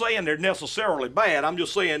not saying they're necessarily bad. I'm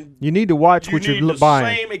just saying you need to watch what you're buying.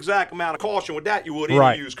 You need the same exact amount of caution with that you would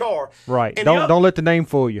any used car. Right. And don't let the name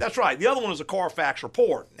fool you. That's right. The other one is a Carfax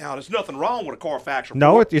report. Now, there's nothing wrong with a Carfax report.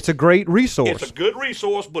 No, it's a great resource. It's a good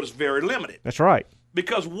resource, but it's very limited. That's right.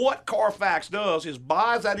 Because what Carfax does is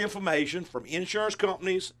buys that information from insurance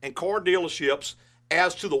companies and car dealerships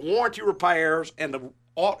as to the warranty repairs and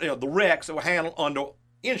the wrecks that were handled under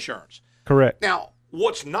insurance. Correct. Now,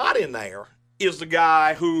 what's not in there is the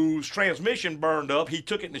guy whose transmission burned up. He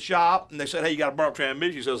took it in the shop, and they said, hey, you got a burnt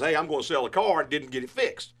transmission. He says, hey, I'm going to sell the car, and didn't get it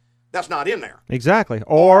fixed. That's not in there. Exactly.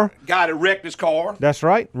 Or guy that wrecked his car. That's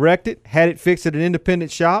right. Wrecked it, had it fixed at an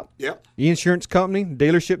independent shop. Yep. The insurance company,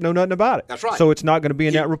 dealership know nothing about it. That's right. So it's not going to be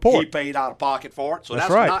in that report. He paid out of pocket for it, so that's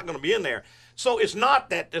right. not going to be in there. So it's not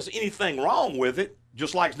that there's anything wrong with it,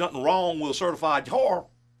 just like there's nothing wrong with a certified car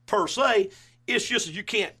per se. It's just that you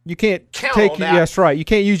can't count take on that. That's right. You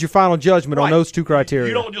can't use your final judgment on those two criteria.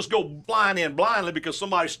 You don't just go flying in blindly because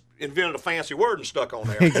somebody's invented a fancy word and stuck on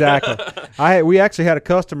there. Exactly. We actually had a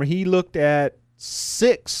customer. He looked at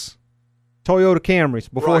 6 Toyota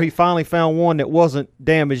Camrys before he finally found one that wasn't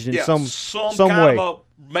damaged in some kind way. of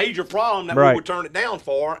a major problem that we would turn it down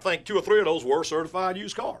for. I think 2 or 3 of those were certified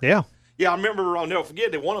used cars. Yeah. Yeah, I remember, I'll never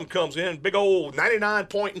forget that one of them comes in, big old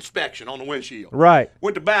 99-point inspection on the windshield. Right.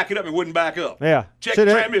 Went to back it up, it wouldn't back up. Yeah. Check the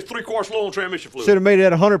transmission, 3/4 low on transmission fluid. Should have made it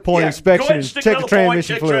at 100-point inspection and check the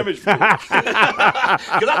transmission fluid. Because I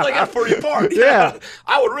think that's pretty important. Yeah.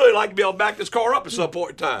 I would really like to be able to back this car up at some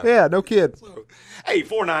point in time. Yeah, no kidding. So, hey,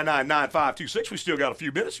 499-9526. We still got a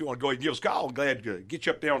few minutes. You want to go ahead and give us a call. I'm glad to get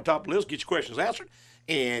you up there on top of the list, get your questions answered.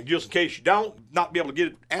 And just in case you don't, not be able to get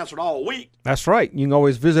it answered all week. That's right. You can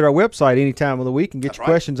always visit our website any time of the week and get your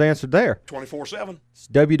questions answered there. 24/7. It's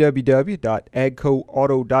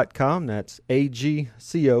www.agcoauto.com. That's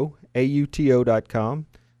AGCOAUTO.com.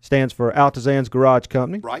 Stands for Altazan's Garage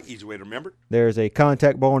Company. Right, easy way to remember it. There's a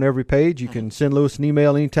contact bar on every page. You can send Lewis an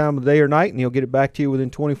email any time of the day or night, and he'll get it back to you within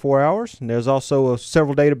 24 hours. And there's also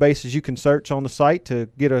several databases you can search on the site to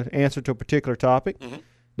get an answer to a particular topic.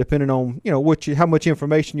 Depending on how much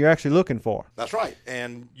information you're actually looking for. That's right,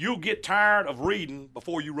 and you'll get tired of reading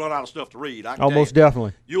before you run out of stuff to read. I can Almost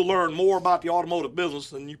definitely. You'll learn more about the automotive business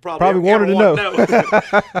than you probably wanted to know.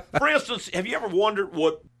 For instance, have you ever wondered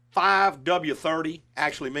what 5W30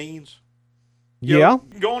 actually means? Yeah.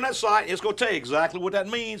 Go on that site, it's going to tell you exactly what that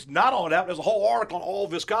means. Not only that, there's a whole article on all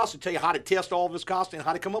viscosity to tell you how to test all viscosity and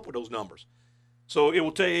how to come up with those numbers. So it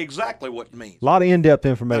will tell you exactly what it means. A lot of in-depth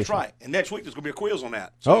information. That's right. And next week there's going to be a quiz on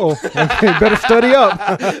that. So. Better study up.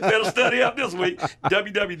 Better study up this week.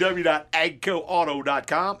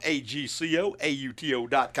 www.agcoauto.com,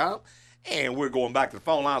 AGCOAUTO.com. And we're going back to the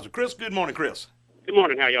phone lines with Chris. Good morning, Chris. Good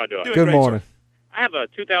morning. How y'all doing? Good morning. Sir. I have a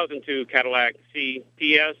 2002 Cadillac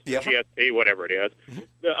CTS, GSP, whatever it is.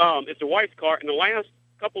 It's a wife's car. In the last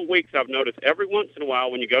couple of weeks, I've noticed every once in a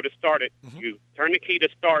while when you go to start it, you turn the key to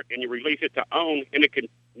start and you release it to own, and the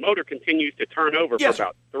motor continues to turn over for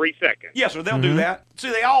about 3 seconds. Yes, sir, they'll do that.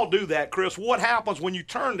 See, they all do that, Chris. What happens when you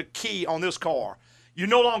turn the key on this car, you're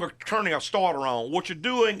no longer turning a starter on. What you're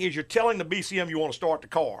doing is you're telling the BCM you want to start the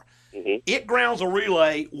car. It grounds a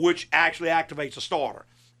relay, which actually activates the starter.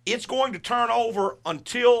 It's going to turn over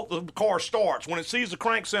until the car starts. When it sees the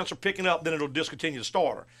crank sensor picking up, then it'll discontinue the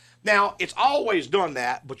starter. Now, it's always done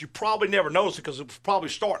that, but you probably never noticed it because it was probably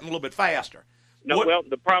starting a little bit faster. Well,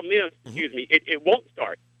 the problem is, it won't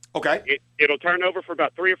start. Okay. It'll turn over for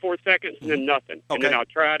about 3 or 4 seconds and then nothing. And then I'll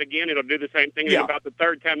try it again. It'll do the same thing. And about the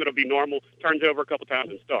third time, it'll be normal. Turns over a couple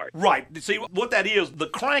times and starts. Right. See, what that is, the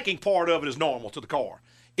cranking part of it is normal to the car.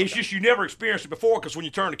 It's just you never experienced it before because when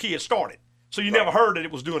you turned the key, it started. So you never heard that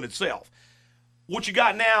it was doing itself. What you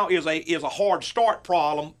got now is a hard start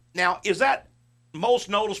problem. Now, is that most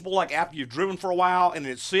noticeable like after you've driven for a while and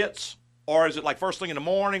it sits? Or is it like first thing in the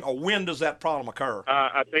morning? Or when does that problem occur?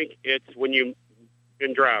 I think it's when you've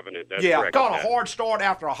been driving it. That's correct. It's called a hard start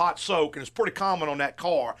after a hot soak, and it's pretty common on that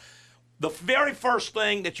car. The very first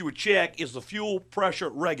thing that you would check is the fuel pressure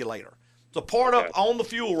regulator. It's a part up on the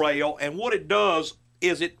fuel rail, and what it does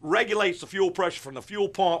is it regulates the fuel pressure from the fuel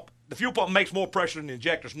pump. The fuel pump makes more pressure than the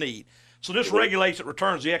injectors need. So this regulates it,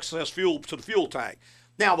 returns the excess fuel to the fuel tank.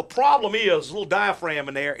 Now, the problem is there's a little diaphragm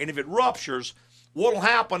in there, and if it ruptures, what will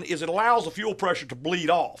happen is it allows the fuel pressure to bleed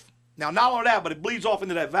off. Now, not only that, but it bleeds off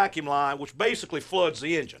into that vacuum line, which basically floods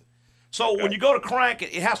the engine. So when you go to crank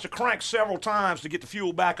it, it has to crank several times to get the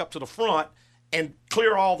fuel back up to the front and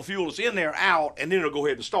clear all the fuel that's in there out, and then it'll go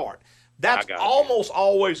ahead and start. That's almost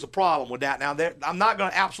always the problem with that. Now, I'm not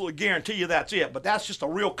going to absolutely guarantee you that's it, but that's just a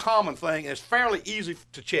real common thing, and it's fairly easy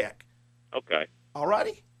to check. Okay. All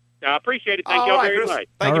righty? I appreciate it. Thank you all very much.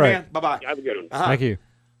 Thank you, man. Bye-bye. Have a good one. Thank you.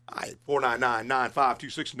 All right,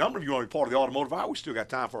 499-9526 number. If you want to be part of the automotive hour, we still got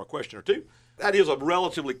time for a question or two. That is a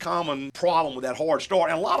relatively common problem with that hard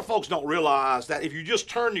start. And a lot of folks don't realize that if you just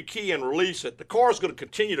turn your key and release it, the car is going to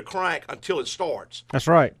continue to crank until it starts. That's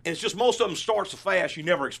right. And it's just most of them start so fast you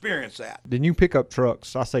never experience that. The new pickup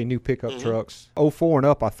trucks, I say new pickup trucks, 04 and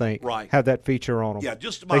up, I think, have that feature on them. Yeah,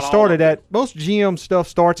 just about They started at, most GM stuff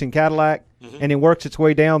starts in Cadillac and then works its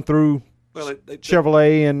way down through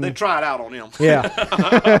Chevrolet. And they try it out on them. Yeah.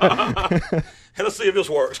 Let's see if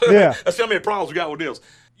this works. Yeah. Let's see how many problems we got with this.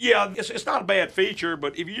 Yeah, it's not a bad feature,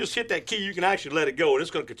 but if you just hit that key, you can actually let it go, and it's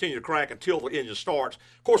going to continue to crank until the engine starts.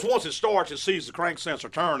 Of course, once it starts, it sees the crank sensor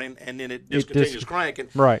turning, and then it discontinues cranking.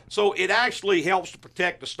 Right. So it actually helps to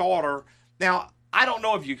protect the starter. Now, I don't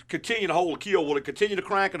know if you continue to hold the key, or will it continue to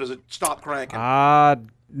crank, or does it stop cranking?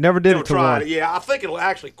 Never did it to tried one. it. Yeah, I think it'll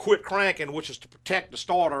actually quit cranking, which is to protect the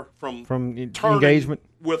starter from turning engagement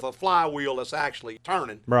with a flywheel that's actually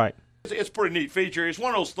turning. Right. It's a pretty neat feature. It's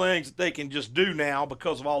one of those things that they can just do now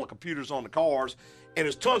because of all the computers on the cars. And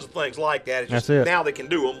there's tons of things like that. It's just now they can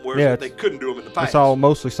do them, whereas they couldn't do them in the past. It's all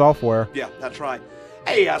mostly software. Yeah, that's right.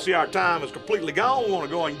 Hey, I see our time is completely gone. We want to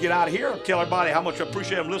go and get out of here. Tell everybody how much I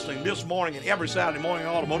appreciate them listening this morning and every Saturday morning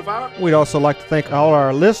on Automotive Hour. We'd also like to thank all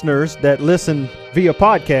our listeners that listen via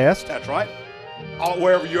podcast. That's right.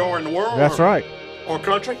 Wherever you are in the world. That's right. Or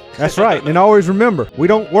country. That's right. And always remember, we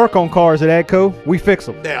don't work on cars at AGCO. We fix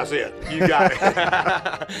them. That's it. You got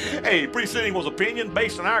it. Hey, Preceding was opinion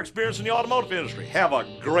based on our experience in the automotive industry. Have a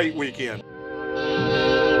great weekend.